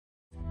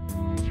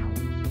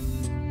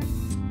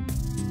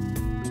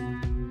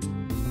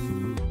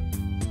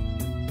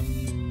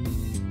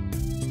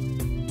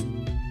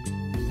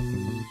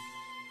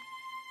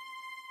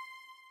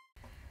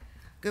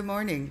Good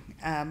morning.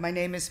 My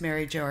name is Jo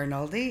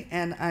Arnoldi,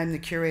 and I'm the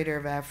Curator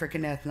of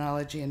African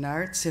Ethnology and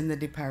Arts in the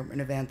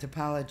Department of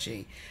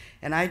Anthropology.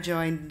 And I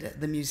joined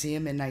the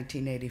museum in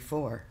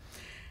 1984.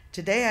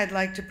 Today, I'd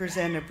like to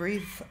present a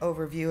brief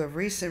overview of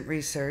recent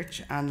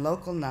research on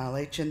local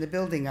knowledge in the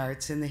building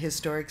arts in the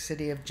historic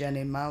city of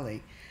Djenné,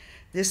 Mali.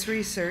 This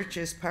research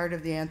is part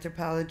of the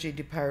Anthropology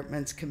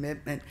Department's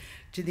commitment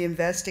to the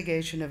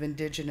investigation of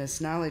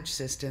indigenous knowledge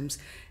systems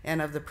and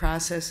of the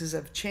processes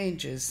of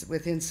changes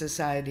within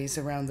societies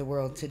around the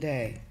world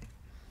today.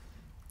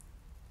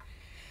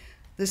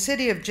 The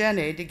city of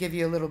Djenné, to give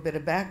you a little bit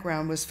of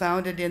background, was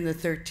founded in the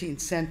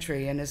 13th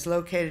century and is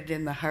located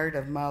in the heart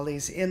of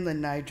Mali's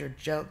inland Niger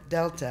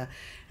Delta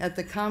at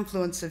the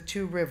confluence of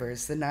two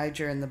rivers, the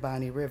Niger and the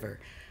Bani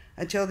River.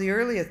 Until the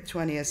early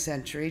 20th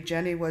century,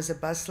 Djenné was a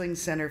bustling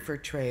center for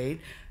trade,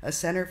 a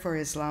center for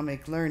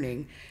Islamic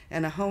learning,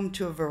 and a home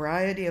to a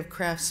variety of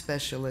craft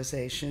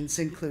specializations,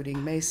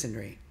 including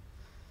masonry.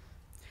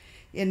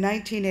 In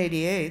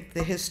 1988,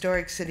 the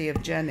historic city of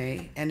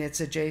Djenné and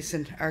its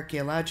adjacent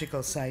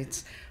archaeological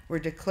sites were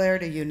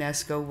declared a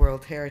UNESCO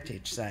World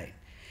Heritage Site.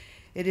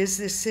 It is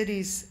the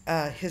city's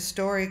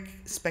historic,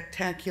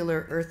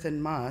 spectacular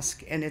earthen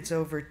mosque and its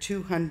over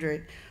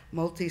 200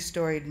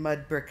 multi-storied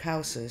mud brick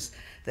houses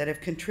that have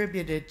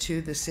contributed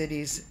to the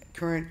city's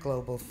current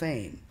global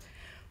fame.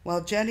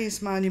 While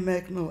Djenné's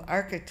monumental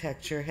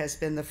architecture has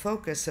been the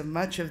focus of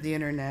much of the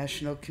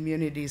international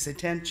community's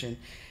attention,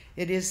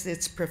 it is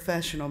its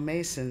professional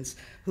masons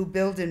who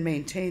build and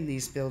maintain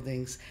these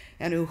buildings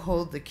and who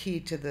hold the key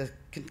to the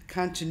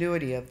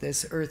continuity of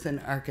this earthen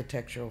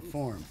architectural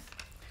form.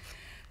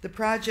 The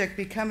project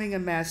Becoming a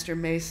Master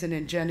Mason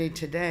in Djenné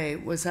Today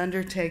was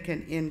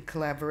undertaken in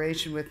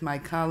collaboration with my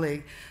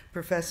colleague,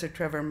 Professor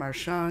Trevor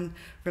Marchand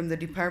from the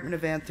Department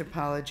of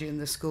Anthropology in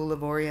the School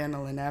of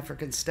Oriental and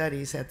African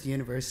Studies at the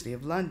University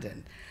of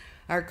London.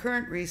 Our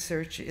current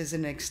research is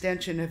an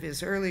extension of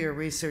his earlier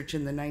research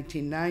in the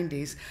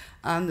 1990s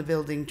on the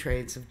building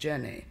trades of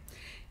Djenné.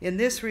 In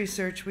this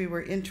research, we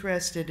were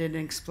interested in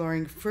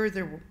exploring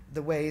further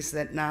the ways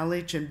that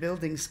knowledge and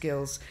building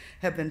skills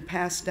have been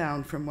passed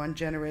down from one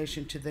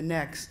generation to the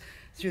next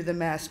through the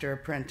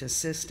master-apprentice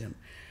system.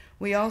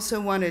 We also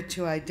wanted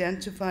to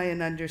identify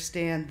and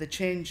understand the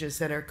changes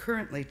that are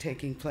currently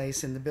taking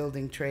place in the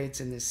building trades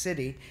in the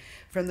city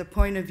from the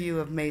point of view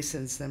of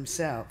masons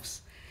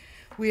themselves.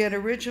 We had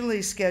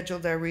originally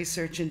scheduled our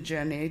research in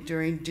Djenné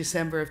during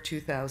December of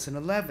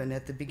 2011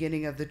 at the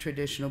beginning of the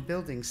traditional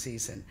building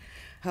season.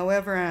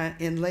 However,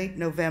 in late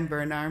November,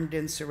 an armed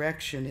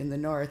insurrection in the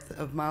north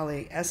of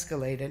Mali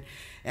escalated,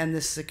 and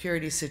the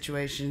security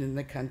situation in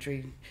the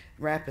country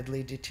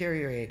rapidly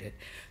deteriorated.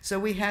 So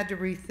we had to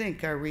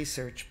rethink our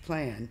research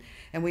plan,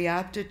 and we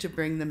opted to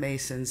bring the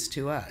Masons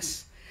to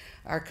us.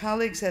 Our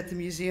colleagues at the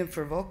Museum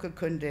for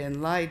Volkenkunde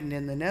in Leiden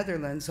in the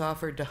Netherlands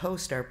offered to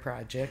host our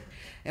project,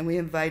 and we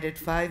invited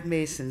 5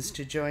 Masons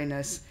to join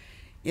us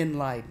in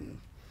Leiden.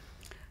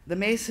 The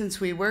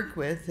Masons we work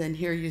with, and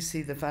here you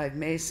see the 5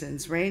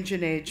 Masons, range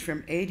in age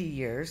from 80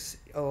 years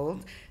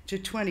old to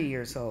 20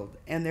 years old,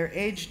 and their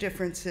age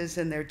differences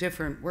and their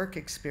different work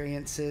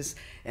experiences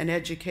and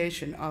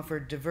education offer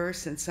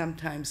diverse and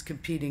sometimes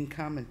competing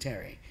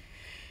commentary.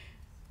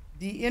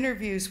 The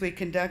interviews we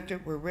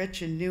conducted were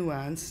rich in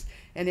nuance,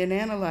 and in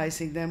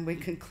analyzing them, we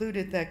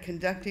concluded that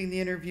conducting the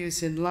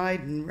interviews in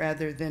Leiden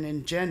rather than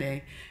in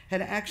Djenné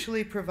had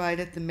actually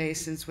provided the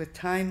Masons with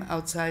time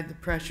outside the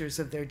pressures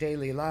of their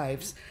daily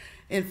lives,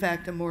 in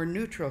fact, a more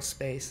neutral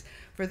space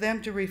for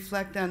them to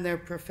reflect on their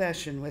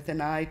profession with an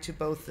eye to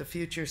both the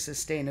future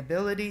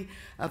sustainability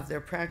of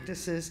their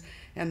practices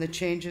and the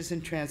changes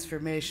and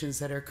transformations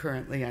that are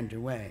currently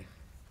underway.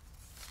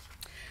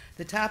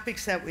 The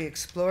topics that we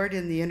explored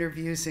in the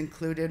interviews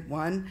included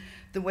 1,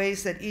 the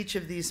ways that each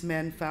of these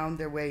men found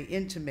their way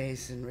into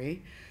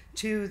masonry,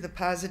 2, the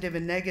positive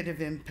and negative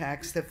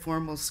impacts that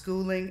formal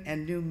schooling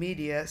and new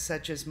media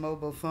such as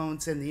mobile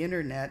phones and the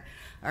internet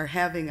are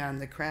having on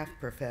the craft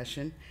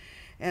profession,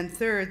 and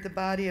 3rd, the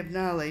body of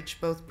knowledge,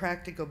 both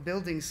practical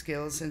building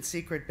skills and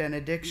secret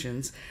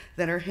benedictions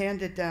that are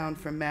handed down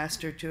from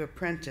master to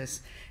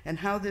apprentice, and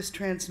how this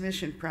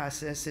transmission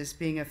process is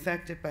being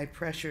affected by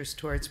pressures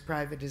towards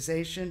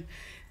privatization,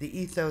 the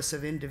ethos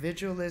of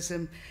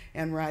individualism,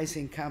 and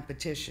rising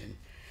competition.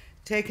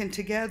 Taken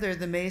together,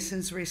 the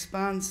Masons'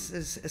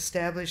 responses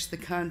established the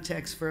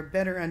context for a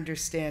better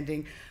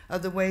understanding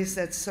of the ways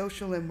that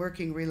social and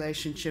working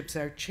relationships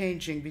are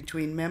changing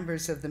between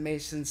members of the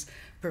Masons'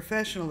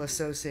 professional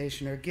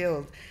association or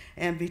guild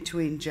and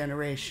between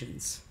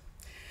generations.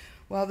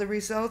 While the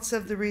results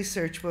of the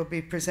research will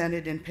be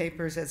presented in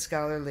papers at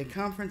scholarly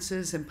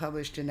conferences and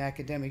published in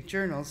academic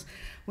journals,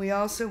 we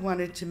also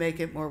wanted to make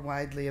it more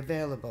widely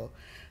available.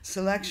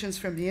 Selections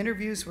from the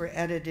interviews were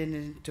edited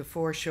into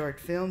 4 short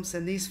films,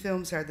 and these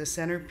films are the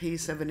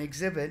centerpiece of an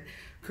exhibit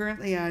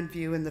currently on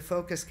view in the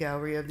Focus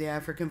Gallery of the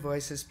African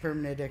Voices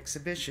Permanent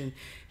Exhibition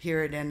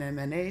here at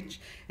NMNH,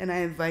 and I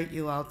invite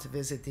you all to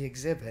visit the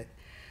exhibit.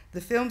 The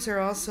films are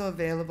also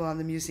available on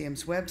the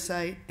museum's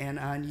website and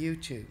on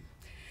YouTube.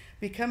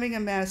 Becoming a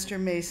master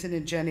mason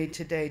in Djenné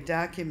today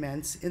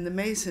documents, in the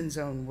mason's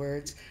own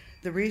words,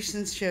 the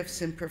recent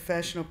shifts in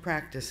professional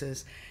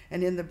practices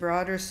and in the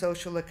broader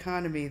social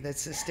economy that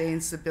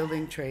sustains the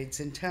building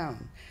trades in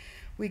town.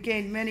 We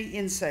gained many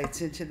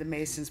insights into the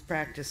masons'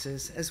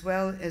 practices, as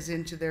well as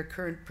into their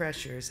current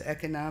pressures,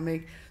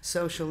 economic,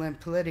 social, and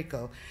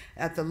political,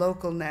 at the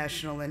local,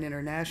 national, and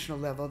international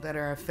level that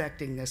are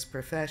affecting this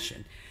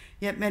profession.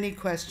 Yet many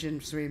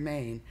questions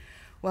remain.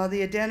 While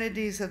the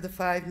identities of the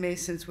 5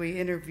 masons we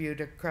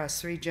interviewed across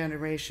 3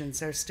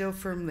 generations are still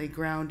firmly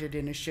grounded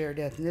in a shared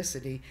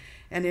ethnicity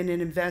and in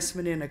an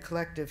investment in a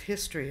collective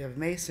history of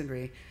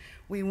masonry,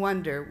 we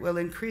wonder, will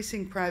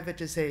increasing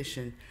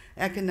privatization,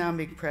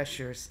 economic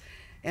pressures,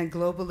 and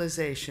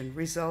globalization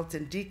result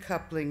in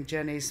decoupling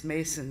Djenné's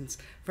masons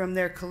from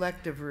their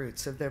collective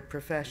roots of their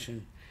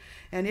profession?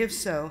 And if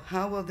so,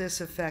 how will this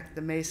affect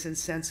the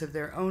masons' sense of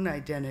their own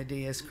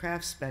identity as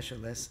craft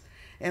specialists?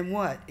 And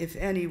what, if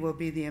any, will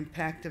be the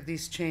impact of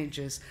these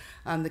changes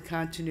on the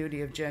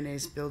continuity of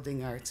Djenné's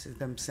building arts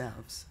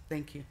themselves?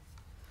 Thank you.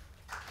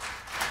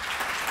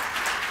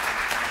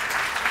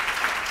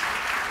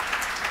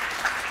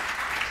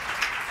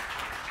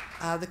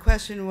 The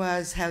question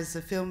was, has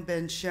the film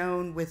been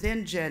shown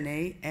within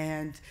Djenné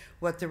and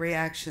what the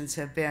reactions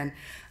have been?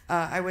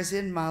 I was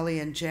in Mali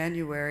in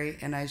January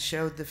and I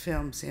showed the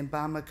films in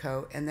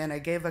Bamako, and then I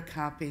gave a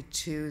copy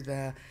to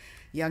the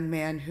young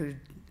man who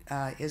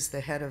is the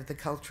head of the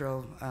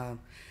cultural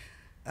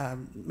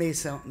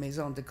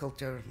Maison de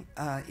Culture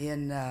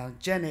in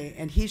Djenné,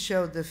 and he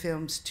showed the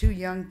films to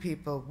young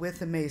people with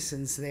the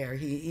masons there.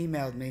 He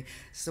emailed me.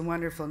 It's a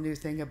wonderful new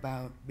thing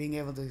about being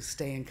able to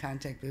stay in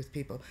contact with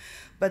people.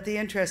 But the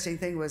interesting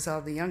thing was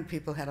all the young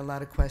people had a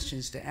lot of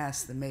questions to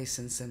ask the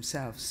masons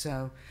themselves.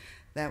 So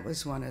that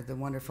was one of the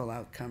wonderful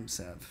outcomes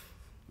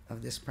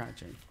of this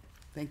project.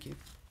 Thank you.